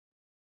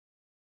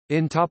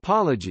In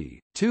topology,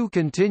 two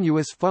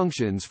continuous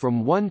functions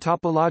from one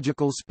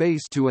topological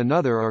space to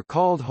another are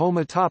called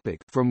homotopic,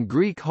 from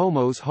Greek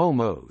homos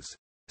homos,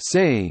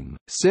 same,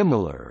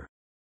 similar,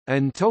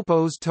 and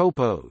topos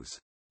topos,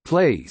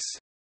 place,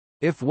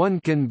 if one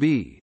can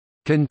be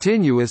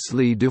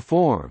continuously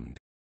deformed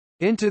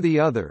into the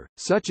other,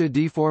 such a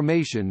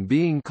deformation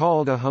being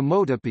called a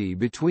homotopy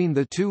between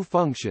the two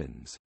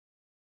functions.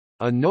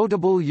 A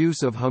notable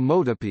use of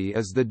homotopy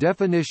is the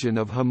definition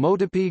of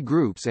homotopy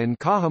groups and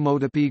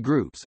cohomotopy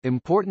groups,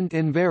 important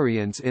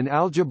invariants in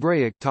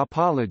algebraic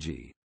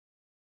topology.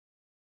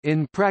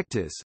 In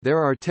practice,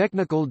 there are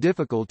technical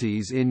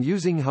difficulties in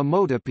using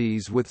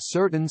homotopies with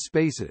certain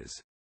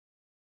spaces.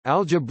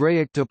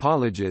 Algebraic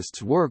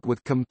topologists work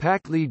with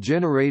compactly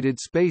generated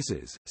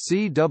spaces,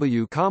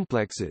 CW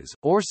complexes,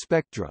 or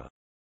spectra.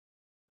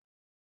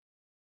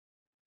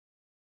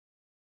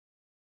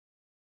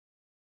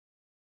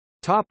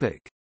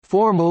 Topic: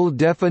 Formal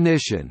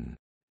definition.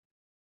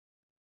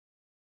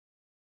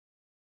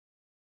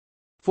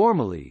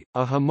 Formally,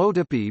 a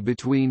homotopy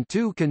between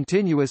two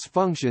continuous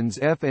functions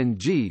f and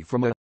g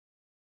from a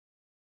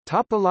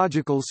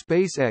topological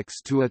space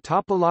X to a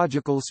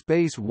topological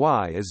space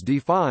Y is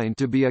defined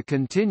to be a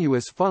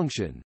continuous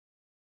function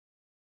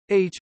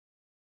h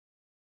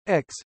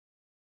x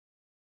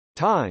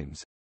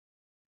times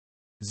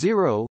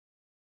 0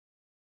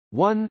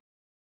 1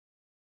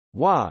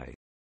 y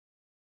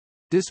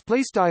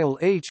display style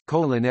h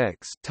colon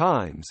x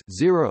times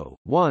 0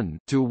 1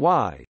 to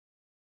y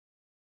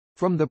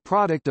from the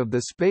product of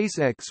the space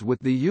X with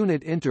the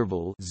unit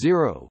interval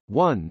 0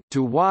 1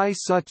 to y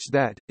such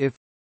that if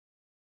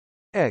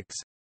X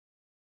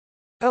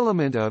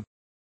element of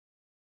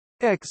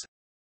X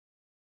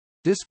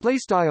display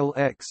style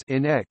X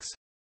in X,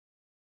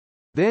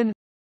 then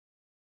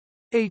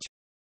H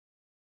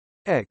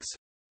X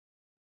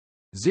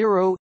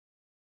 0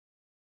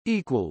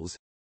 equals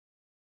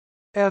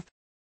F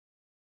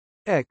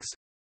X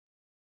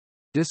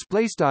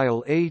display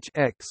style H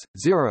X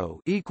 0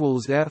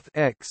 equals F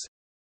X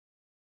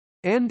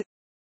and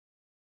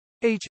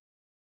H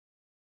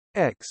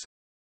X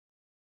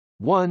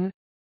 1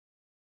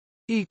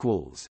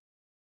 equals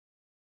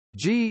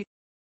G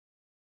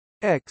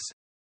X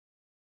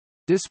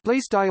display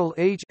style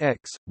H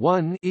X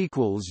 1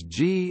 equals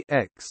G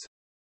X.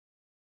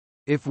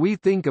 If we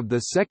think of the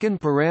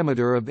second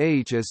parameter of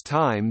H as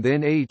time,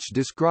 then H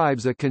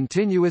describes a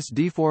continuous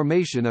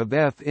deformation of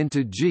f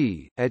into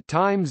G. At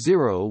time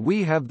 0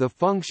 we have the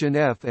function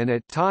f and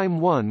at time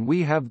 1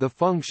 we have the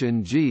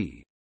function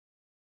G.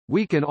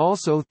 We can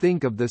also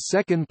think of the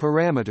second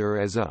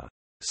parameter as a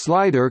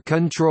slider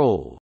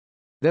control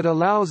that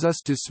allows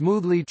us to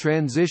smoothly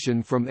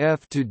transition from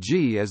f to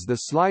G as the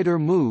slider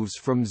moves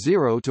from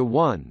 0 to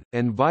 1,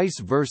 and vice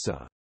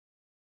versa.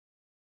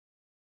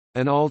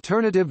 An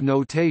alternative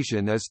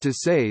notation is to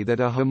say that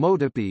a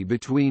homotopy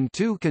between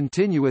two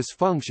continuous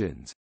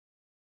functions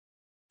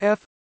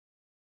f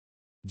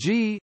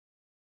g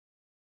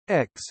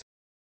x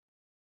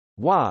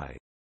y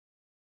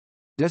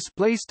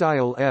display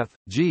style f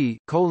g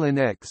colon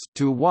x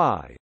to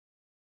y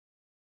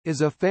is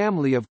a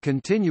family of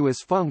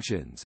continuous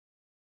functions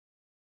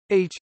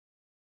h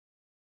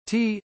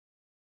t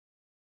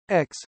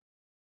x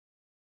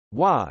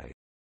y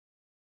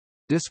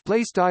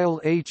display style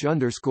h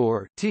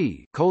underscore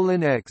t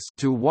colon x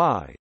to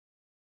y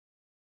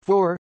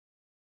for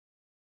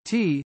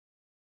t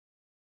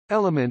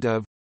element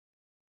of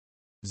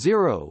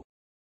 0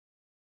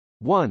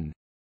 1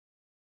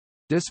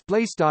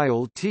 display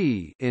style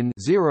t in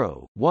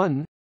 0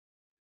 1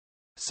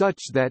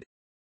 such that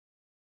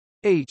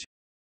h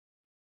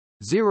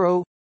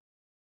 0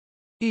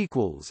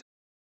 equals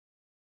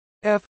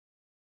f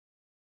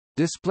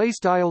display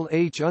style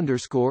h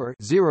underscore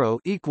 0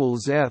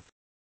 equals f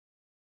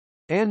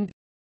and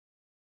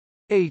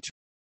h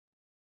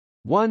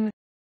 1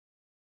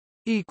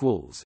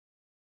 equals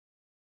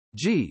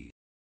G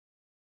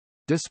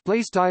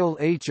display style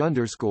h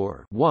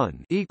underscore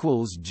 1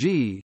 equals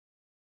G,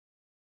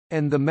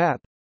 and the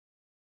map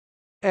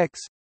x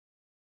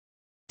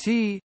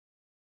t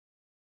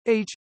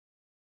h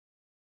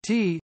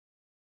t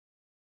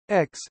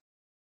x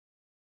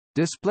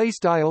display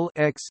style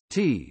x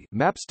t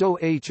maps to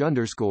h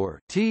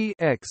underscore t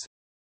x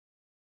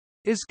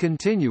is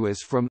continuous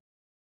from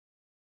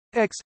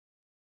x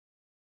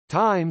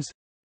times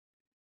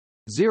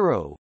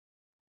 0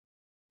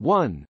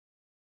 1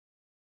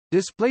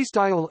 display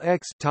style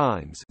x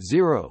times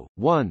 0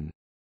 1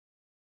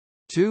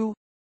 2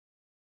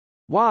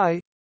 y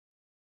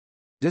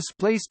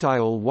display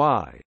style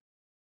y.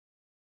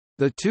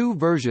 The two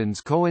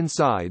versions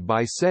coincide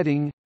by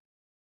setting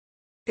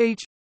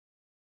h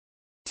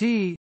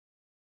t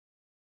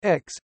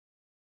x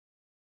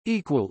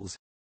equals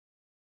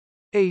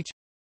h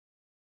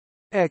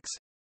x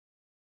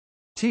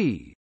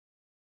t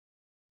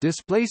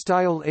display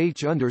style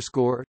h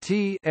underscore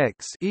t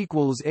x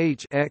equals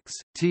h x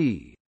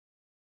t.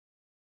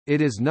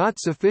 It is not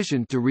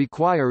sufficient to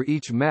require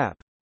each map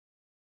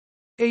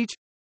h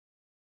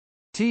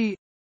t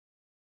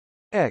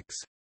x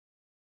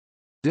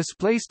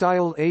display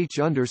style h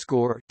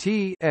underscore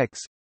t x.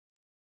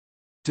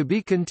 To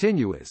be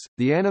continuous,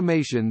 the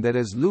animation that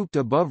is looped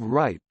above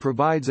right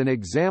provides an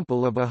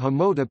example of a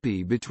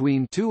homotopy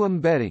between two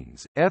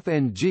embeddings, f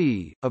and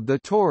g, of the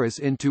torus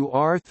into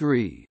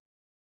R3.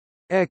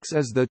 X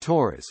is the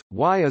torus,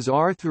 y is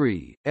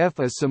R3, f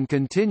is some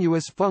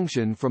continuous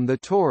function from the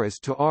torus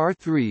to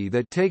R3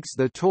 that takes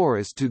the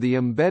torus to the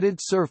embedded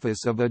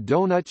surface of a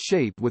donut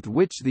shape with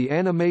which the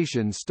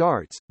animation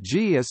starts,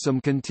 g is some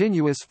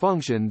continuous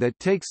function that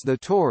takes the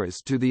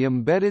torus to the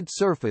embedded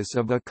surface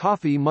of a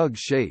coffee mug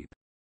shape.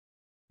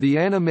 The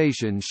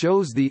animation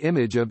shows the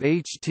image of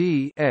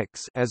ht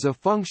x as a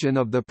function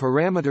of the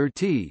parameter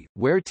t,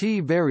 where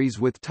t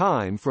varies with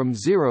time from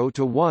 0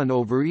 to 1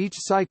 over each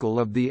cycle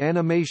of the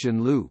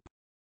animation loop.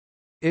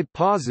 It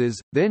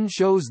pauses, then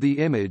shows the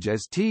image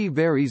as t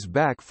varies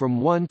back from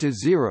 1 to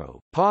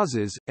 0,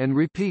 pauses, and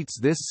repeats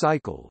this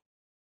cycle.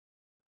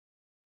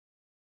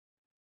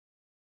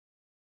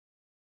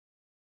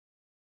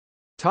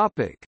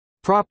 Topic: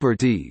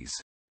 Properties.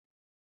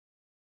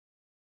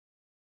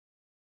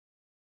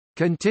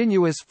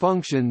 Continuous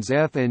functions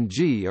f and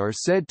g are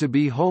said to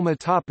be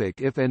homotopic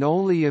if and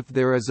only if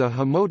there is a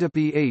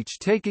homotopy h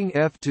taking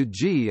f to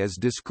g as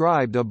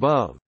described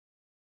above.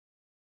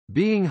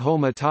 Being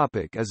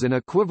homotopic is an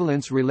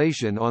equivalence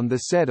relation on the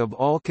set of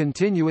all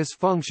continuous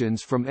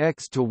functions from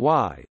x to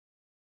y.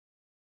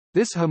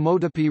 This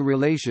homotopy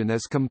relation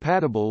is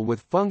compatible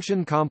with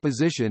function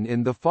composition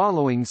in the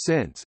following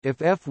sense: if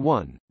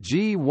f1,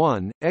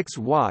 g1,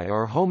 xy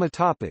are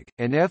homotopic,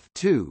 and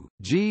f2,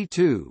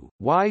 g2,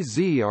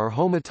 yz are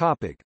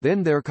homotopic,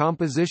 then their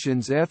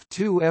compositions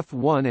f2,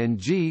 f1 and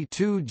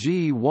g2,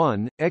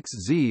 g1,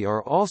 xz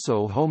are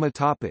also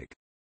homotopic.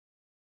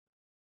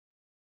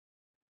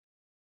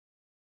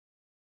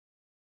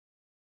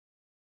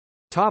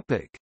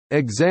 Topic: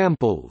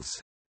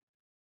 Examples.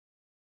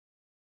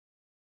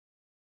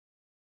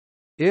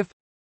 If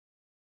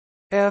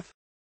f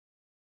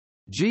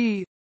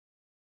g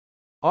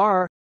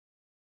r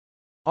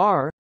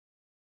r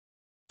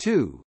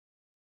 2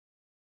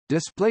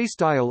 display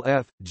style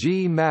f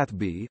g math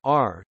b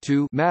r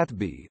 2 math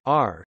b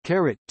r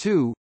caret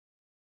 2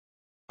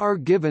 are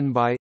given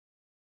by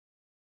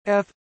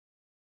f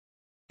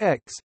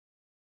x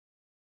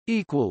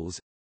equals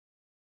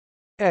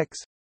x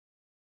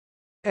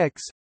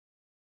x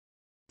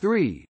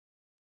 3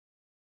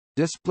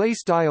 display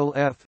style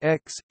f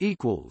x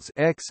equals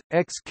x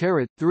x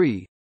caret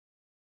 3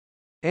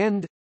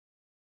 and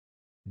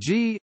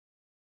g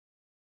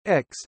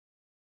x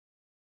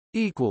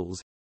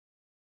equals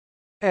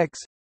x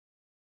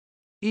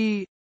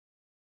e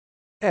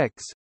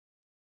x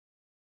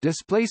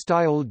display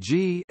style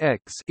g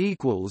x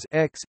equals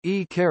x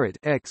e caret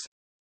x,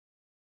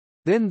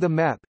 then the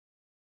map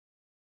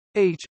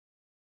h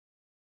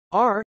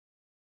r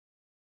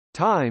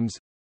times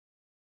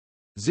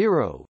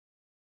 0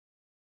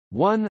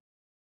 1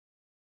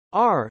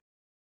 r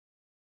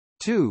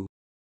 2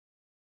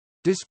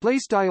 display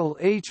style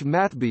h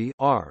math b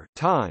r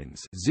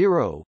times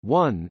 0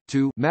 1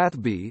 2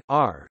 math b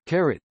r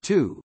caret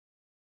 2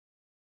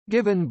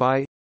 given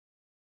by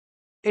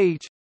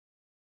h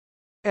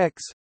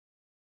x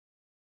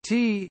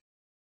t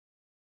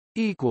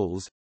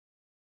equals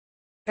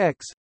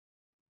x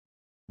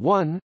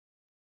 1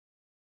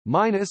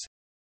 minus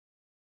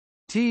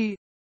t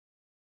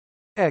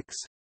x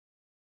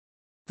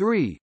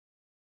 3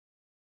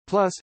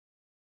 plus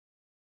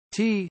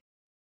t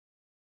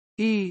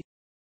e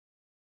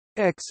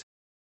x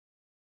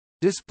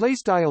display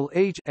style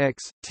h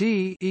x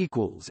t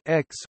equals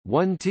x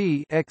 1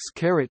 t x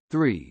caret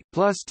 3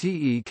 plus t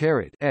e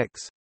caret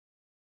x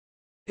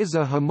is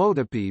a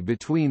homotopy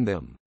between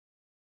them.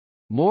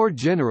 More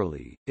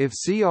generally, if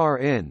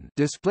CRN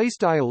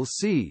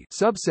C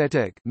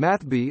subset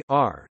math b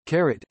r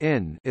caret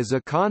n is a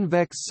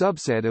convex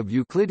subset of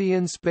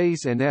Euclidean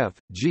space and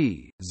f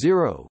g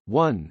 0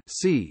 1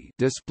 c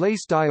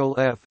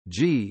f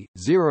g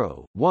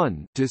 0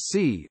 1 to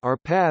c are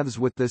paths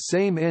with the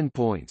same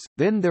endpoints,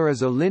 then there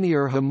is a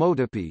linear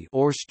homotopy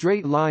or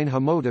straight line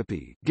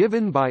homotopy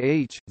given by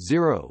h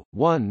 0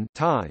 1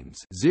 times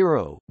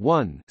 0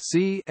 1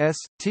 c s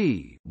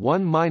t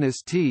 1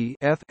 minus t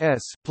f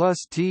s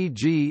plus T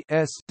G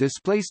S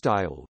display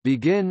style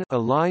begin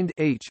aligned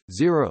H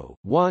 0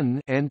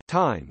 1 and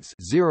times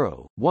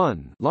 0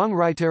 1 long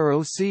right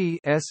arrow C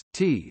S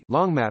T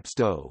long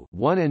mapsto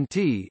 1 and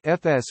T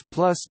F S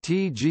plus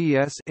T G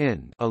S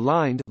end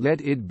aligned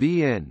let it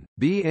be n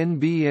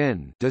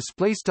bn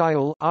display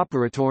style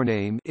operator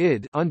name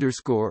id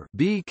underscore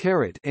b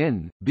caret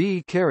n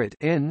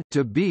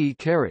to b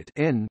caret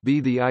n be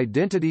the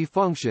identity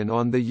function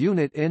on the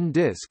unit n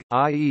disk,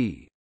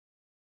 i.e.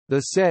 the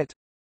set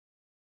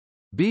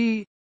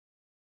B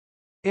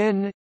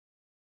n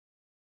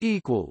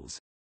equals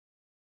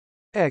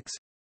x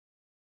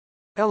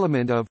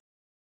element of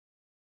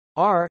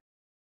R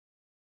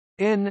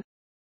n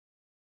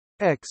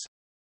x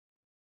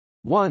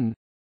 1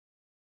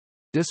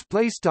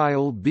 display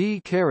style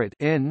b caret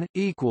n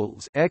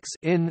equals x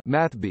in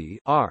math b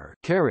r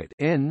caret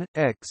n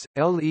x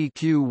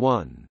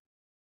leq1.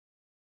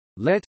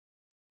 Let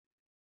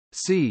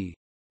c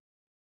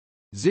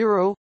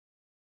 0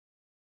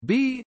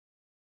 b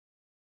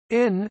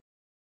n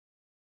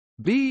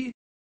b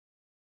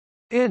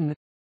n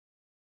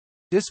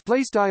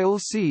display style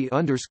c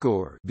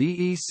underscore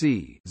vec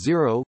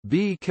 0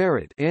 b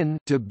caret n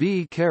to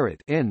b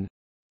caret n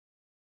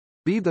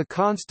be the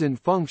constant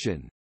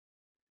function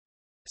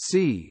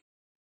c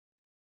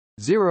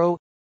 0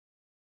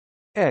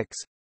 x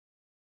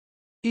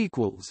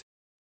equals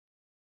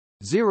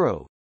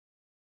 0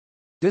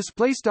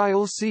 display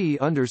style c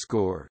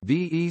underscore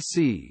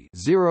vec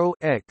 0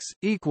 x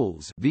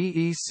equals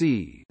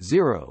vec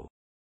 0,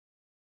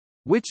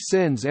 which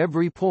sends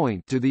every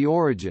point to the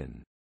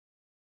origin.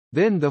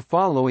 Then the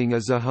following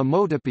is a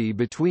homotopy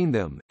between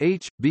them: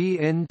 h b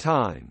n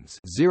times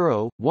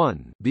 0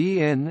 1 b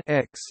n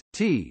x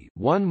t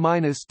 1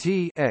 minus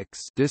t x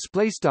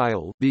display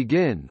style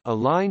begin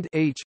aligned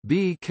h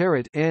b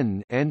caret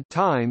n and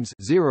times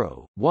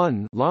 0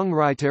 1 long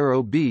right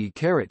arrow b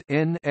caret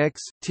n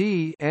x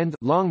t and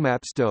long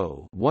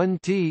mapsto 1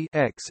 t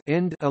x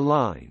end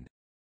aligned.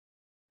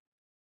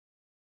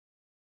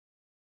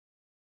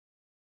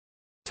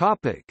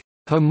 Topic: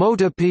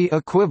 homotopy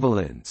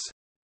equivalence.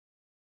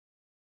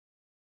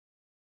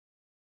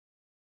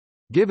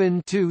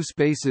 Given two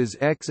spaces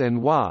X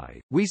and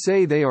Y, we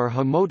say they are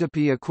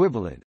homotopy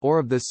equivalent, or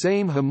of the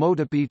same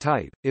homotopy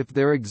type, if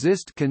there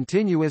exist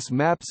continuous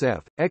maps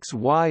F, X,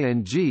 Y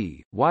and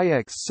G,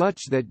 Yx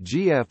such that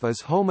Gf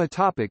is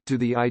homotopic to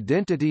the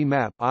identity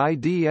map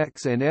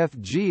IDX and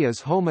Fg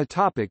is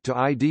homotopic to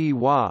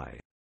IDY.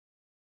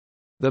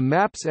 The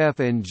maps F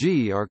and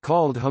G are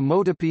called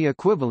homotopy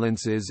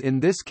equivalences in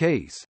this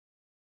case.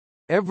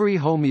 Every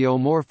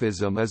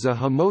homeomorphism is a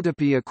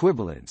homotopy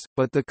equivalence,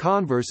 but the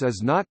converse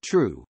is not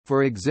true.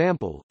 For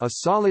example, a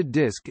solid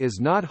disk is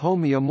not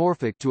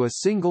homeomorphic to a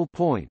single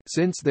point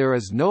since there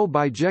is no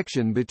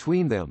bijection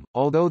between them,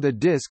 although the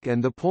disk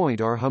and the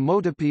point are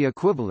homotopy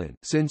equivalent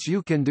since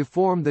you can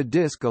deform the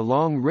disk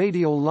along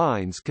radial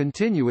lines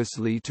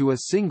continuously to a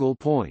single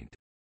point.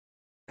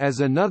 As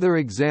another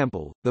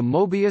example, the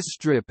Mobius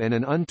strip and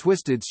an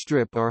untwisted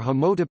strip are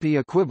homotopy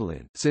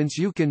equivalent since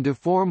you can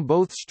deform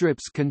both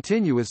strips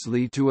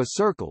continuously to a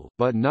circle,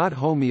 but not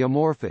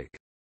homeomorphic.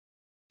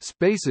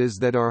 Spaces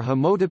that are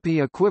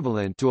homotopy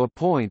equivalent to a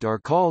point are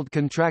called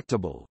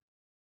contractible.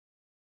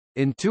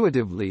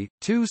 Intuitively,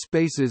 two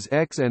spaces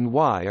X and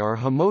Y are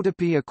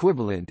homotopy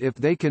equivalent if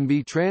they can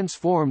be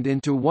transformed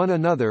into one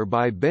another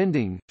by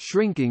bending,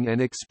 shrinking and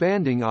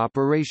expanding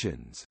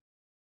operations.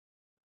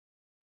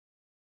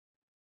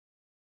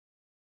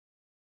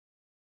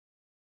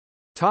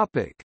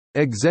 Topic: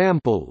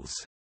 Examples.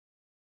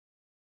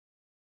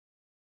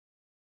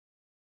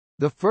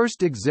 The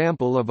first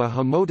example of a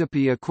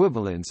homotopy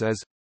equivalence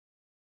is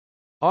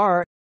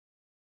R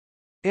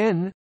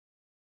n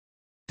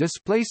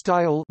display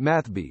style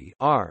mathb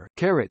R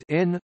caret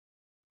n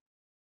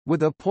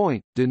with a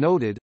point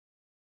denoted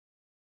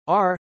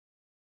R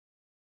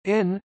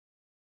n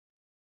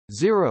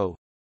 0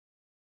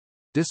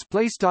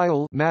 display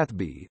style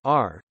mathb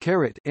R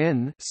caret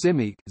n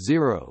simic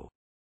 0.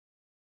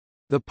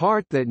 The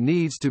part that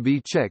needs to be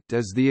checked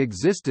is the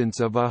existence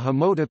of a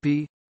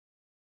homotopy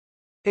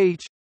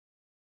H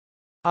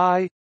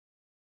I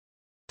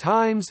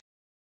times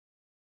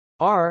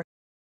R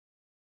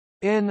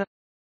n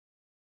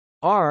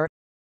R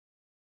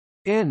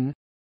n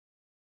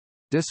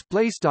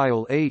display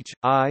style H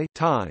I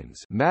times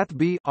math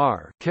b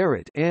R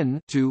caret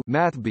n to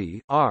math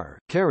b R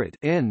caret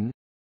n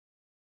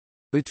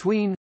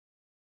between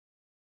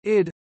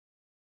id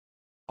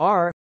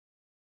R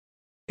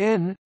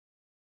n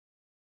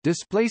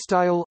display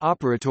style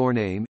operator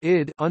name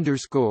id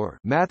underscore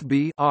math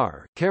b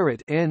R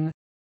caret n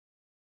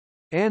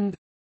and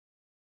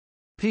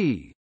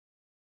p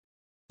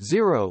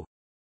 0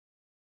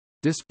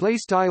 display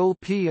style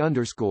p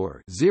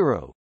underscore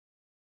 0.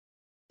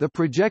 The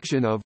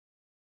projection of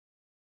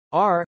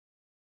R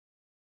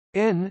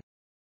n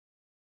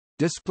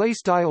display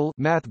style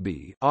math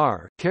b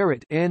R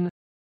caret n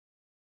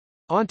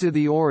onto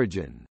the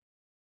origin.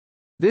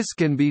 This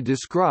can be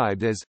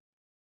described as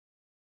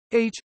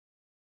H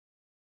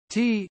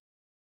T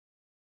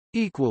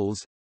equals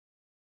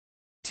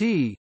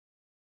T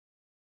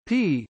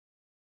P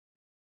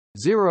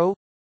 0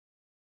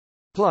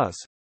 plus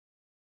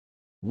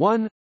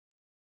 1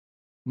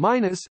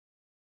 minus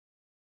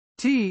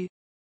T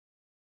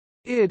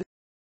id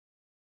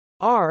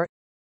R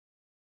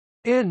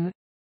n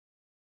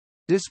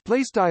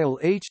display style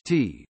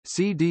ht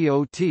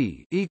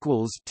cdot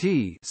equals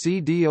t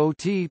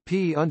cdot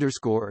p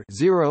underscore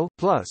 0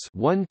 plus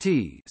 1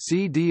 t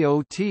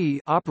cdot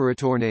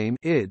operator name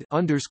id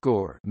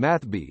underscore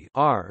mathb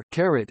R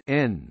caret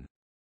n.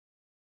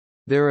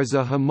 There is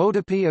a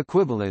homotopy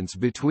equivalence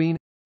between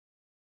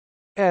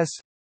s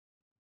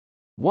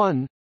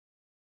 1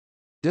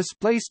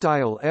 display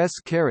style s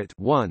caret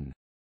 1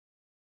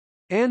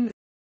 and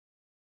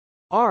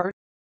R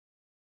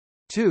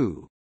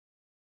 2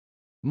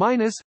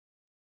 minus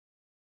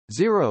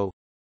 0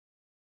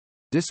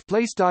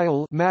 display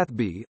style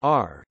mathb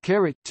r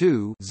caret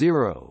 2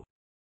 0.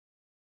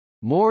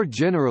 More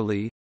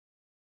generally,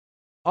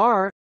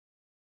 r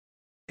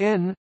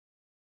n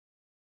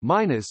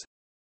minus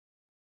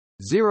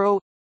 0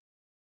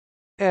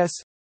 s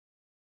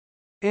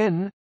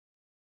n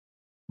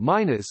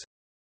minus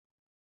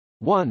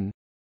 1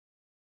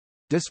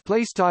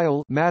 display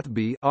style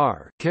mathb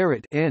r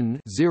caret n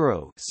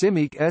 0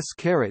 simic s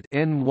caret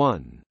n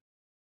 1.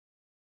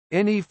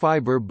 Any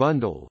fiber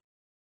bundle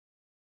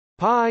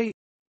pi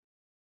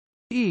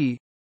e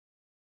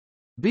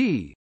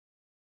b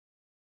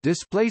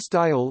display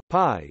style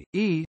pi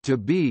e to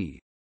b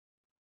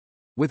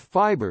with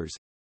fibers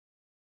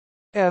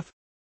f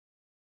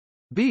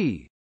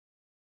b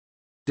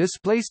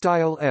display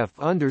style f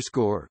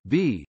underscore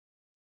b.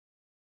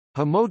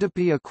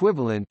 Homotopy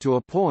equivalent to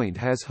a point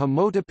has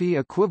homotopy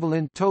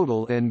equivalent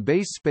total and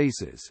base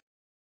spaces.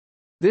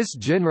 This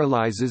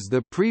generalizes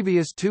the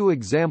previous two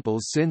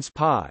examples since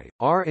pi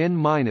rn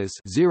minus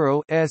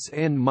 0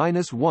 sn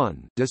minus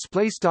 1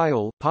 display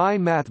style pi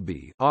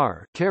mathb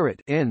r caret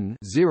n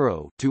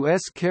 0 to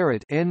s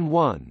caret n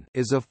 1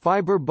 is a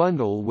fiber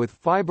bundle with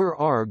fiber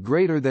r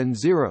greater than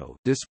 0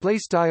 display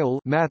style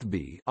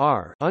mathb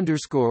r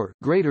underscore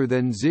greater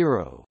than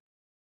 0.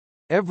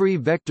 Every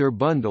vector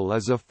bundle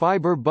is a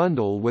fiber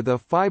bundle with a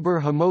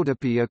fiber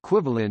homotopy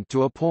equivalent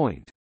to a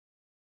point.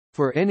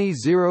 For any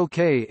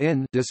 0k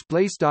n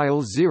display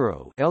style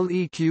 0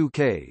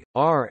 leq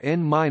r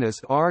n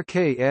minus r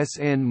k s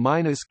n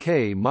minus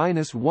k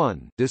minus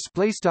 1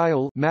 display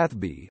style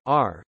mathb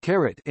r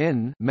caret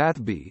n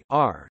mathb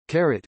r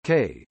caret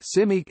k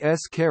simic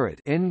s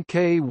caret n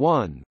k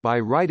 1 by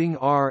writing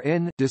r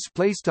n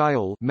display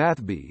style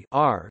mathb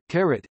r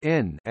caret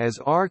n as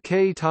r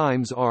k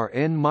times r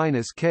n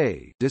minus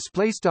k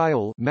display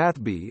style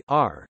mathb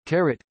r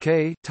caret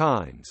k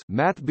times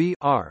mathb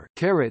r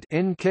caret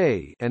n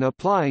k and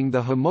applying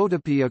the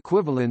homotopy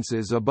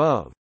equivalences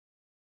above.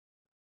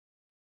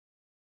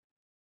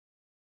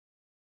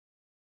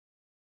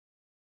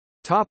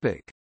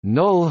 Topic: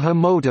 Null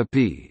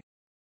homotopy.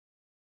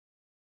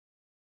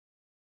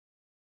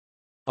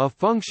 A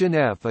function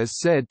f is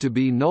said to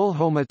be null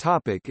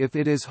homotopic if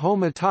it is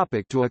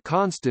homotopic to a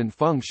constant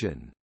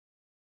function.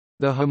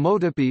 The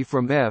homotopy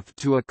from f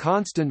to a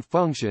constant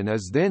function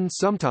is then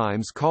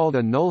sometimes called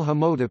a null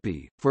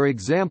homotopy. For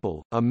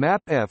example, a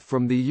map f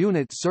from the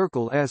unit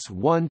circle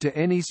S1 to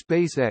any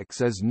space X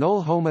is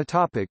null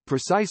homotopic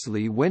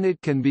precisely when it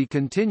can be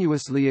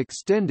continuously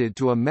extended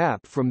to a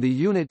map from the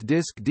unit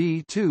disk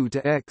D2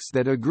 to X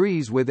that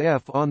agrees with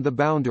f on the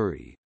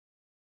boundary.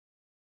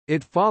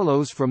 It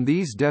follows from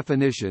these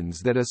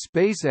definitions that a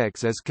space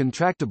X is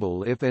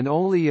contractible if and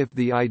only if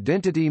the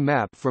identity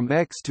map from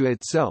X to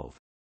itself,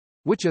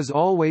 which is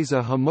always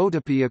a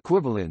homotopy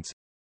equivalence,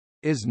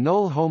 is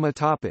null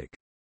homotopic.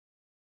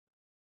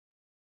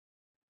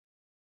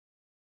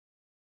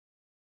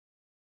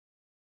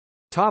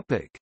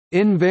 Topic: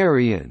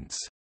 Invariance.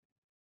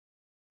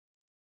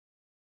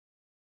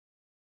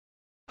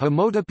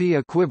 Homotopy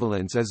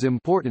equivalence is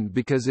important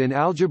because in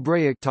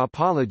algebraic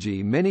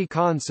topology many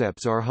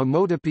concepts are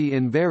homotopy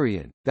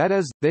invariant, that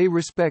is, they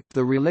respect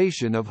the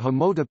relation of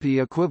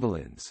homotopy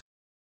equivalence.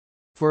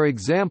 For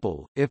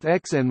example, if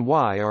X and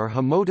Y are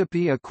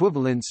homotopy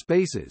equivalent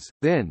spaces,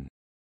 then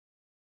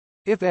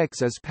if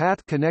X is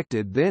path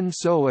connected then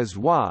so is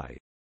Y.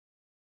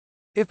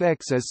 If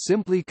X is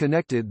simply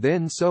connected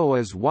then so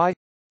is Y.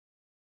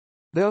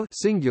 The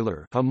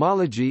singular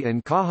homology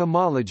and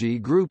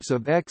cohomology groups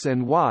of X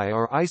and Y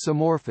are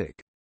isomorphic.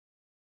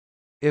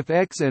 If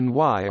X and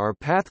Y are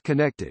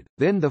path-connected,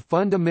 then the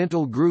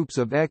fundamental groups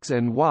of X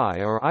and Y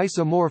are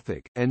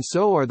isomorphic, and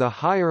so are the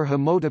higher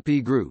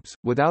homotopy groups.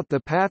 Without the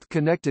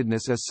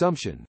path-connectedness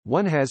assumption,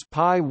 one has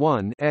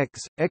pi1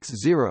 X,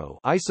 x0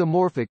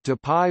 isomorphic to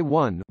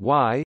pi1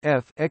 Y,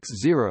 f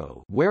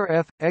x0, where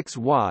f x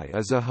y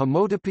is a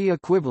homotopy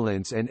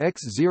equivalence and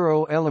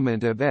x0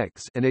 element of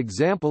X. An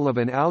example of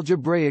an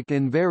algebraic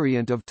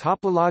invariant of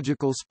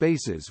topological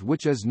spaces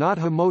which is not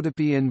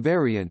homotopy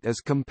invariant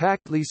is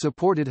compactly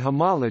supported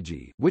homology,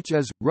 which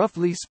is,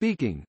 roughly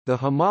speaking, the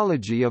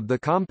homology of the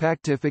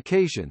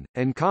compactification,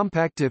 and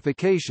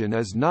compactification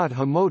is not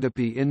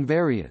homotopy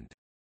invariant.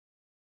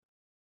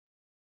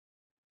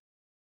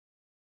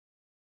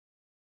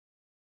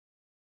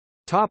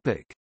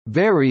 Topic: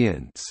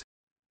 Variance.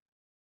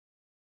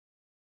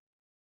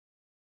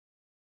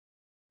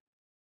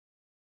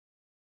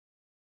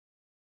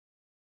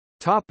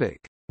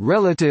 Topic: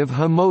 Relative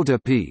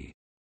homotopy.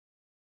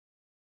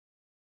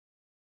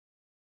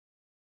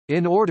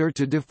 In order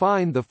to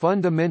define the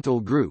fundamental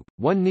group,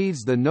 one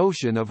needs the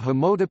notion of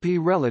homotopy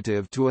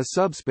relative to a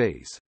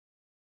subspace.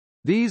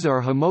 These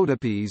are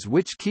homotopies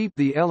which keep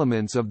the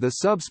elements of the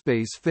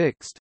subspace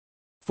fixed.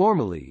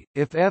 Formally,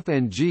 if f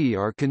and g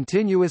are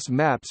continuous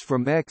maps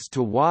from X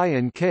to Y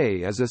and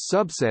K as a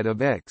subset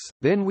of X,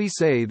 then we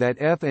say that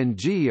f and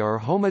g are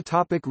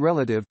homotopic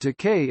relative to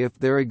K if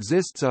there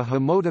exists a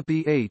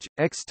homotopy H,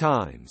 X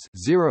times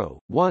 0,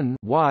 1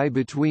 Y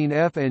between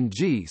f and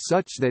g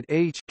such that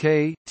H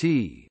K,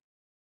 T.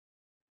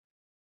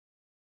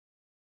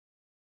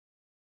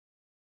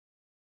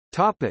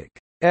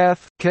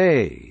 F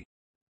K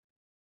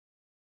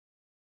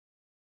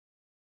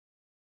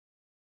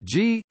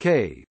G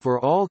K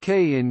for all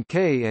K in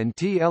K and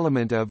T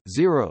element of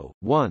 0,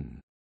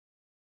 1.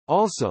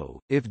 Also,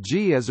 if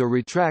G is a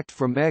retract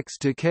from X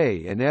to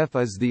K and F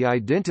is the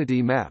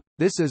identity map,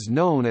 this is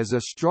known as a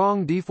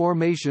strong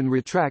deformation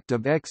retract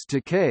of X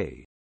to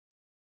K.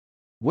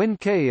 When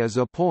K is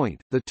a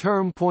point, the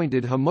term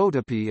pointed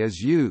homotopy is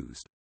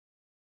used.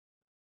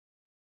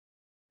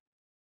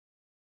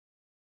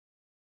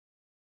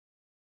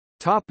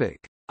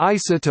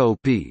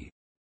 Isotopy.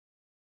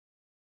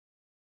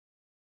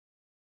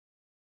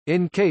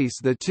 In case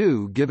the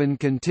two given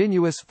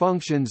continuous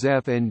functions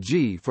f and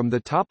g from the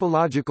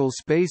topological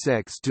space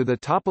X to the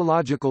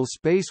topological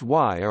space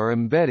Y are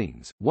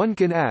embeddings, one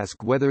can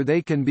ask whether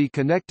they can be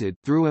connected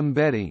through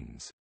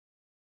embeddings.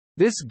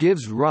 This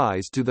gives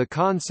rise to the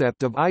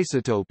concept of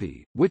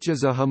isotopy, which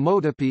is a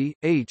homotopy,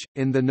 H,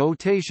 in the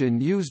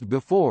notation used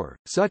before,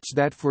 such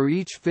that for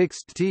each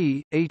fixed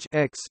T, H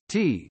X,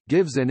 T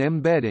gives an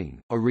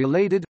embedding. A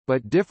related,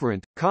 but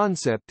different,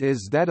 concept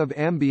is that of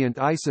ambient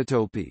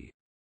isotopy.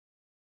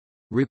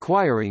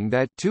 Requiring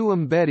that two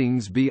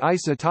embeddings be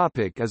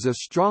isotopic is a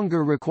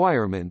stronger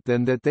requirement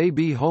than that they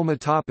be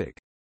homotopic.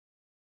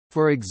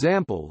 For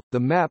example, the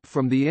map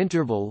from the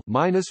interval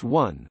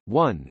 -1,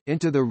 1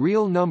 into the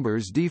real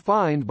numbers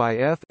defined by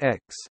f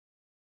x.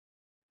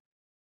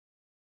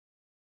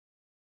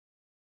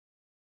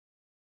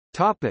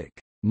 Topic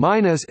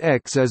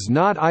 -x is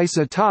not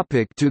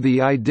isotopic to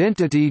the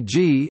identity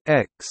G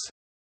x.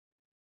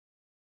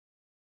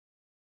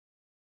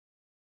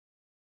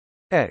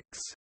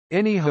 X.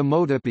 Any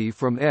homotopy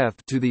from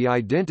F to the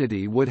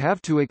identity would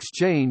have to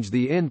exchange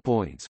the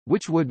endpoints,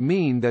 which would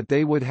mean that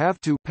they would have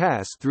to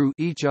pass through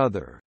each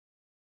other.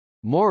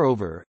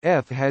 Moreover,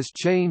 F has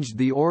changed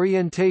the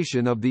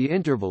orientation of the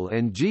interval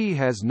and G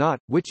has not,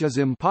 which is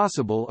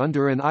impossible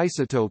under an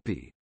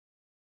isotopy.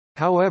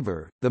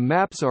 However, the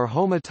maps are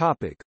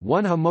homotopic.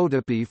 One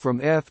homotopy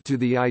from F to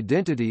the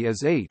identity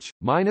is H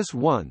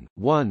 -1,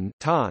 1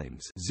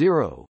 times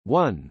 0,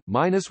 1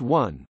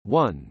 -1,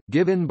 1,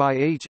 given by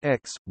H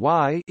x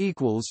y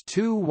equals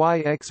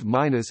 2yx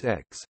minus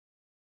x.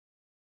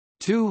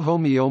 Two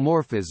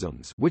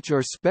homeomorphisms, which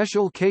are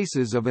special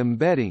cases of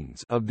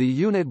embeddings of the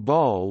unit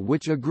ball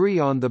which agree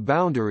on the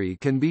boundary,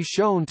 can be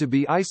shown to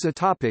be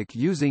isotopic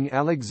using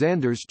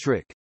Alexander's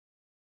trick.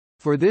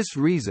 For this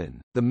reason,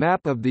 the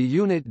map of the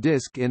unit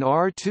disk in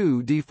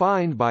R2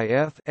 defined by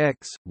f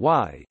x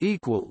y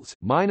equals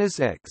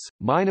 -x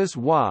minus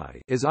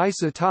y is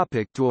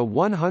isotopic to a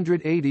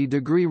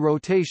 180-degree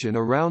rotation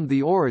around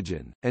the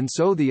origin, and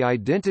so the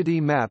identity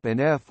map and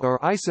f are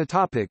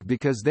isotopic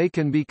because they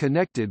can be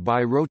connected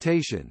by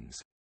rotations.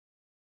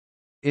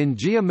 In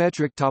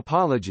geometric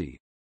topology,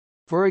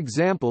 for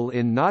example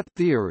in knot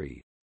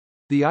theory,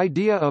 the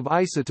idea of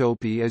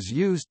isotopy is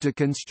used to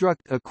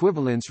construct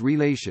equivalence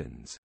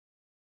relations.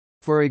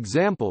 For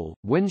example,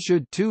 when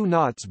should two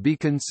knots be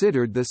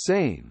considered the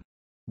same?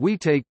 We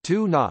take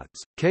two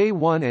knots,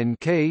 K1 and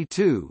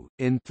K2,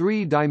 in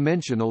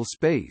three-dimensional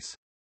space.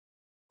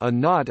 A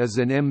knot is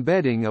an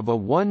embedding of a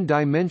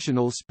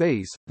one-dimensional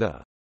space,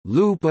 the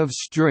loop of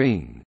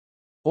string,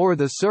 or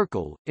the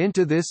circle,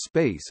 into this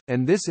space,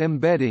 and this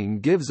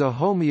embedding gives a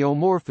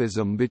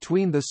homeomorphism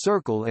between the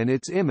circle and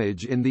its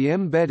image in the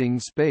embedding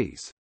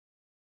space.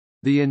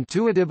 The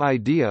intuitive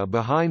idea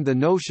behind the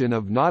notion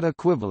of knot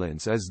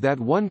equivalence is that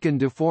one can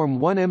deform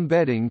one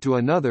embedding to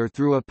another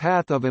through a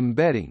path of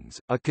embeddings,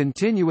 a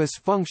continuous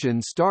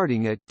function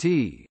starting at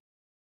t.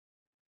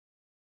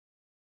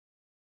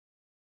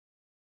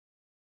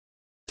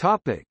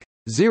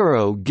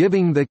 0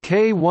 giving the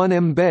K1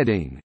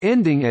 embedding,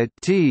 ending at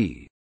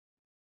t.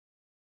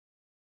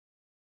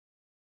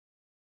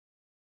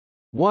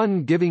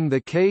 1 giving the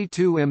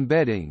K2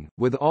 embedding,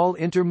 with all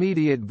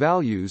intermediate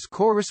values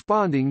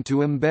corresponding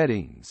to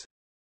embeddings.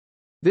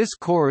 This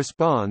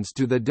corresponds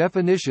to the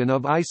definition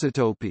of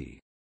isotopy.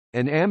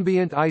 An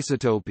ambient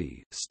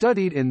isotopy,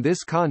 studied in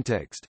this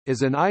context,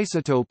 is an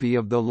isotopy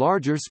of the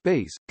larger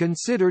space,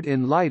 considered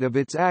in light of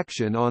its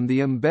action on the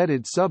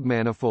embedded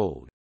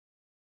submanifold.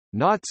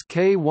 Knots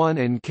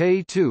K1 and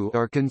K2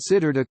 are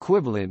considered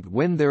equivalent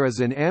when there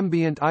is an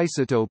ambient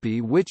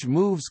isotopy which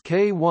moves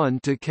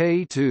K1 to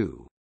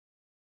K2.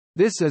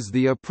 This is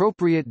the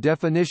appropriate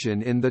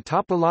definition in the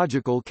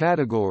topological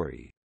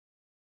category.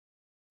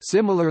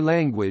 Similar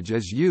language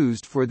is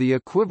used for the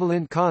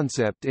equivalent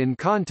concept in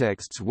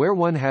contexts where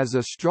one has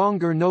a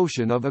stronger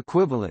notion of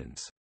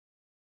equivalence.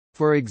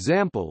 For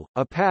example,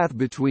 a path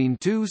between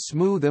two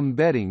smooth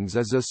embeddings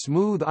is a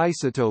smooth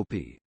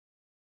isotopy.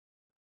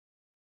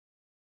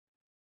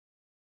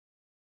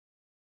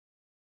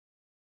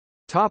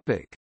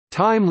 Topic: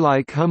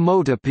 Timelike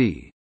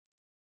homotopy.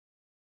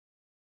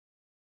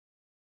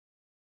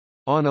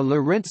 On a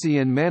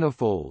Lorentzian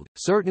manifold,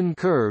 certain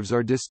curves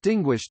are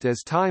distinguished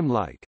as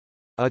timelike.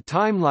 A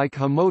timelike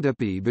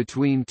homotopy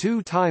between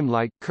two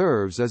timelike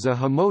curves is a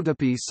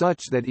homotopy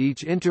such that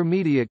each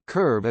intermediate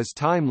curve is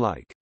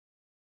timelike.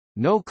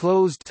 No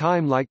closed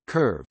timelike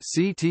curve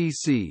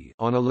 (CTC)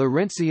 on a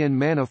Lorentzian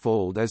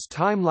manifold is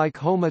timelike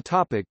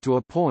homotopic to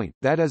a point,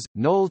 that is,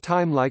 null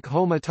timelike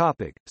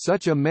homotopic.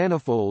 Such a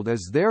manifold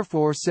is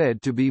therefore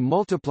said to be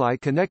multiply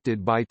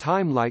connected by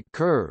timelike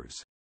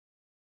curves.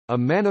 A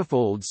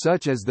manifold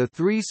such as the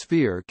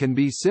three-sphere can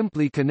be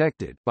simply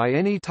connected by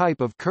any type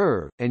of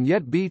curve, and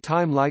yet be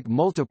timelike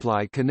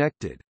multiply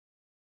connected.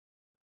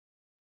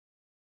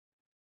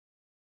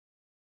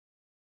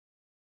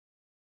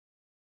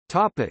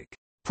 Topic: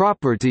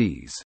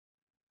 Properties.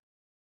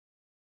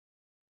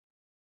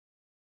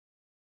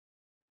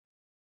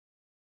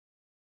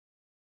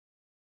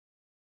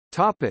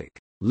 Topic: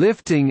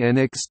 Lifting and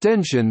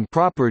extension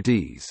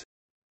properties.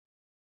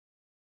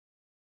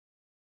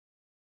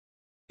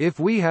 If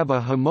we have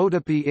a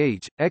homotopy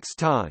H, x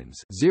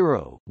times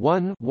 0,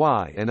 1,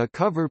 y and a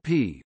cover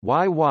P,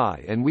 y,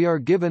 y, and we are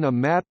given a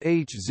map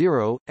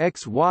H0,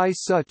 x, y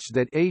such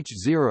that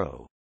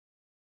H0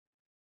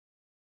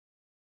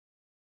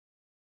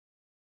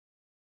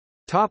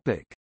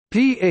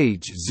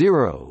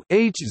 PH0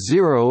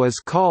 H0 is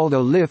called a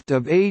lift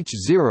of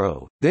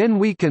H0, then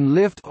we can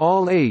lift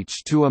all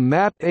H to a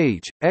map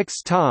H,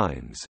 x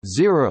times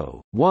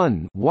 0,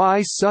 1,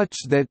 y such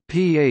that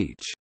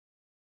PH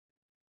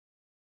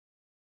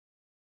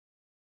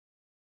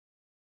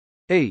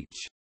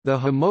H. The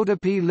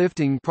homotopy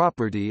lifting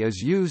property is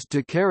used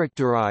to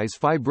characterize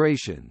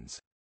fibrations.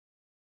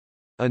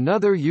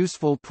 Another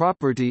useful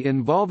property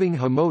involving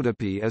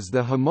homotopy is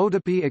the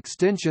homotopy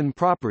extension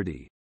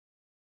property,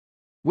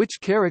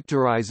 which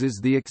characterizes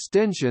the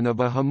extension of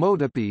a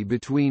homotopy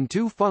between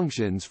two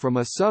functions from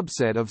a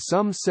subset of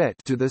some set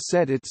to the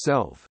set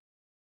itself.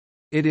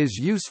 It is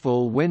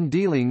useful when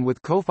dealing with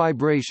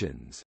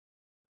cofibrations.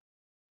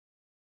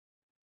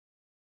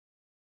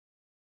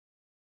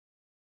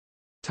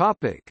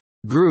 Topic: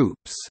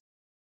 Groups.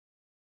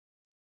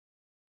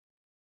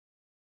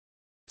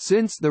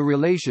 Since the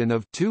relation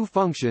of two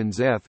functions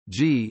f,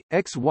 g,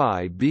 x,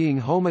 y being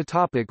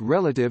homotopic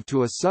relative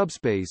to a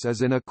subspace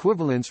is an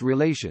equivalence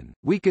relation,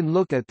 we can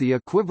look at the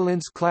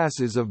equivalence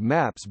classes of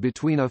maps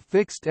between a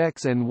fixed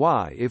x and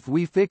y if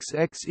we fix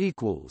x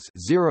equals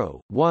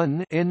 0,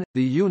 1 in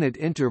the unit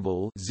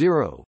interval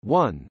 0,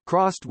 1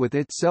 crossed with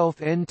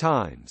itself n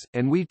times,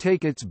 and we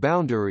take its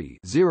boundary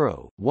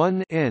 0,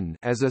 1 n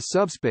as a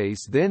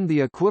subspace, then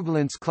the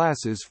equivalence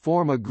classes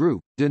form a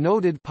group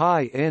denoted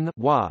pi n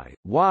y,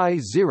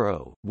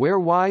 y0, where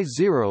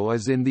y0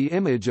 is in the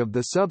image of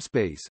the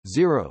subspace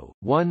 0,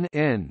 1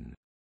 n.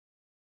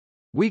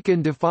 We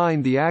can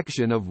define the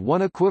action of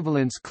one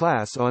equivalence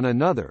class on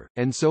another,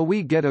 and so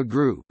we get a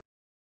group.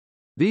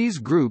 These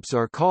groups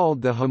are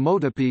called the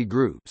homotopy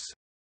groups.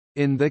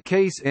 In the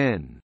case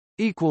n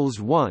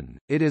equals 1,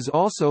 it is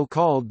also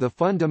called the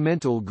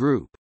fundamental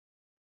group.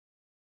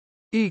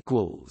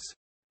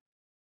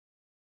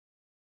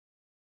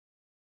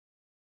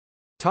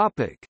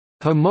 Topic: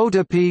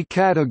 Homotopy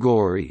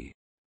category.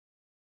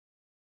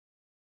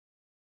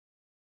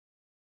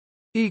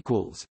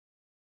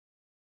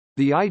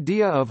 The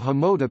idea of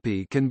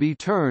homotopy can be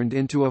turned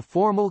into a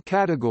formal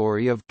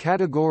category of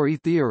category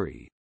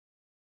theory.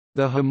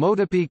 The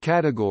homotopy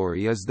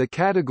category is the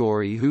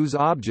category whose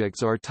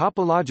objects are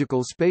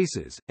topological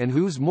spaces, and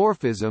whose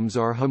morphisms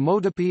are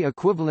homotopy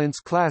equivalence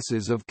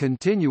classes of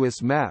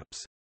continuous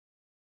maps.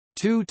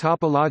 Two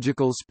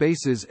topological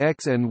spaces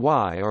X and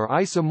Y are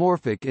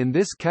isomorphic in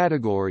this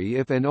category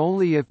if and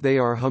only if they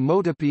are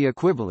homotopy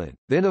equivalent,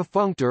 then a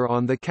functor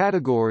on the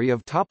category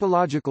of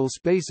topological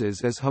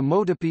spaces is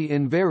homotopy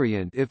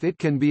invariant if it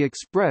can be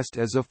expressed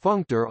as a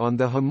functor on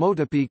the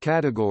homotopy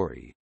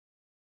category.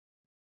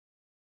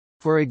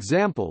 For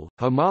example,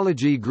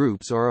 homology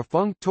groups are a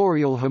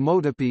functorial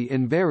homotopy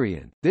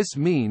invariant. This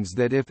means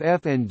that if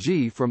f and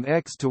g from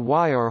x to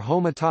y are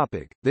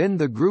homotopic, then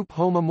the group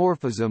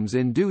homomorphisms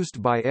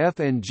induced by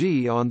f and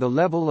g on the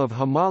level of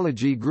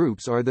homology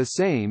groups are the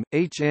same,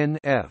 Hn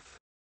f.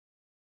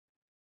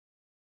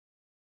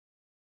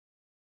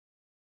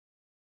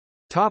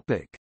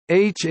 Topic: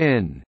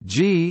 Hn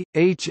g,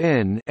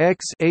 Hn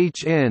x,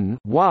 Hn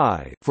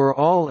y for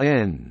all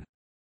n.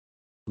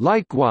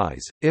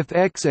 Likewise, if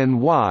x and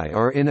y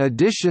are in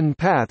addition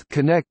path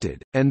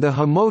connected, and the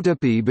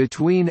homotopy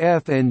between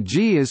f and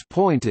g is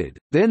pointed,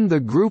 then the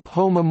group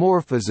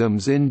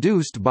homomorphisms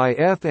induced by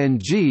f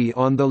and g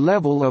on the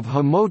level of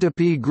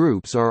homotopy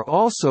groups are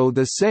also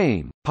the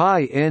same,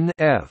 pi n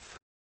f.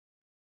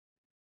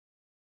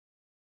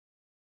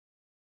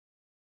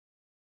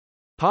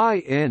 Pi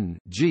n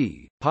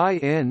g, pi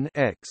n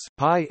x,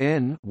 pi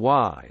n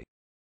y.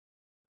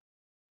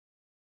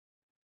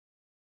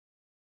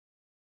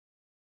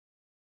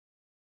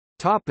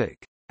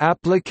 Topic: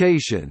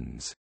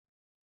 Applications.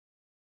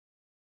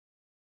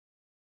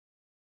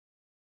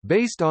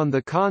 Based on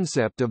the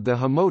concept of the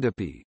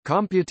homotopy,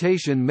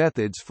 computation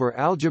methods for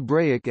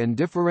algebraic and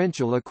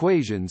differential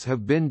equations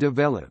have been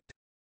developed.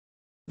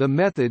 The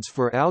methods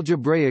for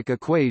algebraic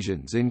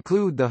equations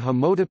include the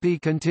homotopy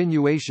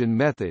continuation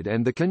method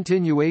and the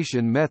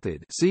continuation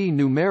method. See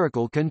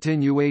numerical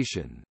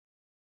continuation.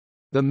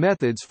 The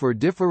methods for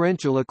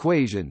differential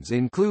equations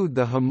include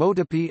the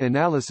homotopy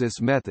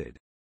analysis method.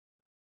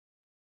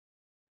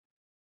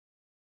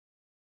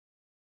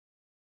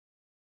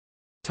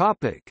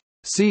 Topic.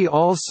 See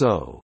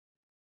also: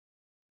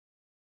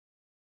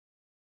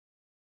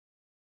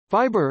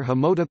 fiber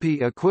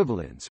homotopy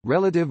equivalence,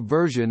 relative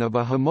version of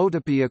a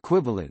homotopy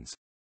equivalence;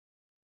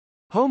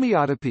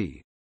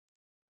 homeotopy;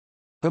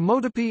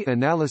 homotopy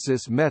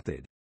analysis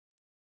method;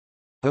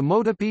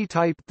 homotopy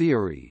type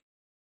theory;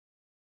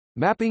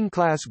 mapping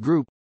class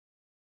group;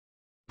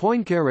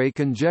 Poincaré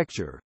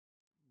conjecture;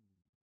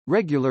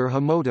 regular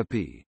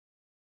homotopy.